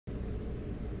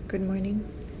Good morning.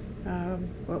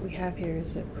 What we have here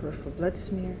is a peripheral blood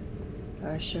smear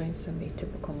showing some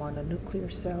atypical mononuclear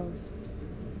cells.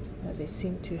 They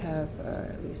seem to have,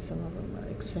 at least some of them,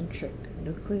 eccentric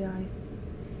nuclei.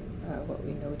 What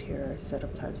we note here are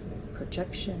cytoplasmic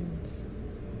projections,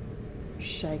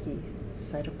 shaggy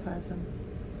cytoplasm,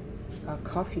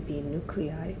 coffee bean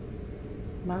nuclei,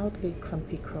 mildly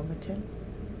clumpy chromatin.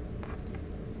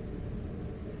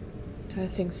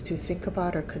 Things to think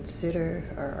about or consider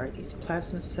are these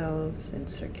plasma cells in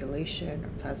circulation or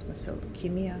plasma cell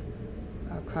leukemia,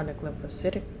 chronic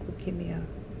lymphocytic leukemia.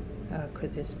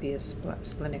 Could this be a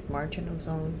splenic marginal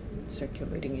zone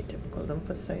circulating atypical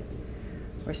lymphocytes,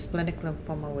 or splenic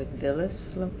lymphoma with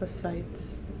villous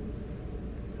lymphocytes,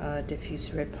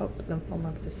 diffuse red pulp lymphoma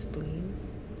of the spleen?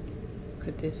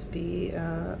 Could this be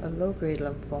a low-grade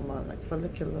lymphoma like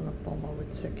follicular lymphoma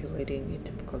with circulating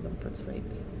atypical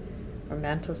lymphocytes? Or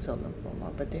mantle cell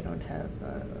lymphoma, but they don't have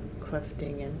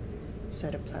clefting, and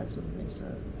cytoplasm is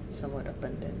somewhat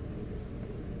abundant.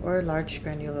 Or large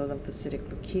granular lymphocytic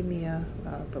leukemia,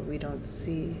 but we don't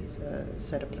see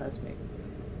cytoplasmic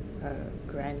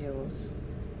granules.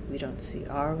 We don't see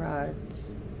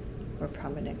R-rods or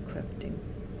prominent clefting.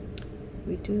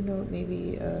 We do note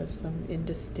maybe some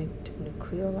indistinct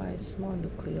nucleoli, small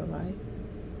nucleoli.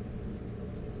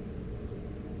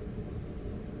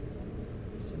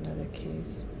 Here's another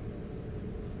case.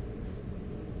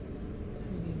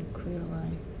 Tiny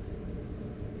nucleoli.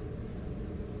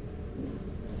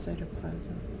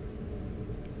 Cytoplasm.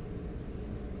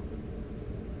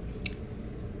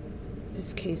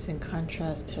 This case, in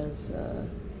contrast, has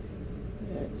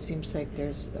it seems like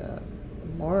there's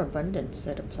more abundant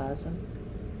cytoplasm.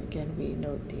 Again, we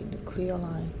note the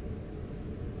nucleoli.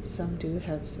 Some do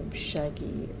have some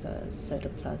shaggy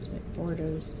cytoplasmic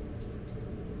borders,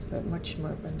 but much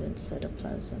more abundant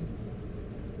cytoplasm.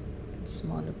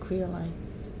 Small nucleoli.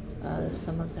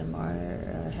 Some of them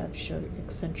have showed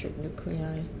eccentric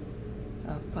nuclei,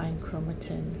 fine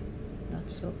chromatin, not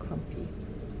so clumpy.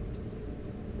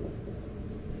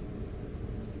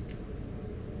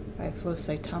 By flow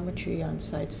cytometry on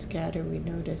side scatter, we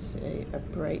notice a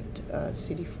bright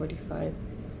CD45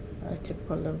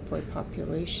 typical lymphoid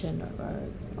population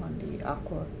on the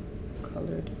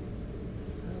aqua-colored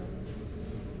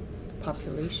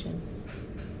population.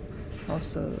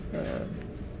 Also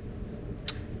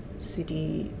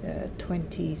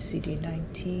CD20,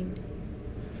 CD19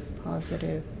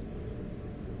 positive,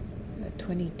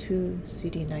 22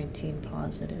 CD19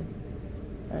 positive,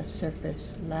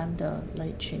 surface lambda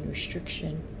light chain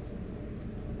restriction,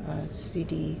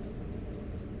 CD10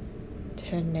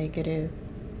 negative,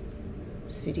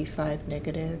 CD5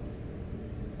 negative,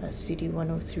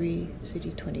 CD103,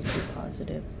 CD22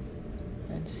 positive,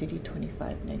 and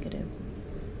CD25 negative.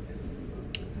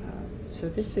 So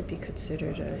this would be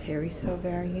considered a hairy cell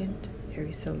variant,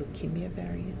 hairy cell leukemia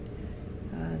variant.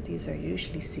 These are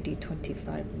usually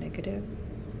CD25 negative,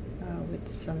 with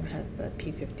some have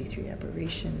P53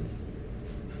 aberrations.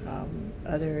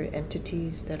 Other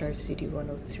entities that are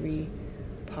CD103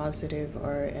 positive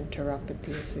are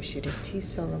enteropathy-associated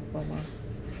T-cell lymphoma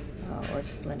or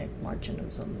splenic marginal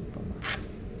zone lymphoma.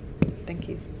 Thank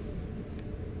you.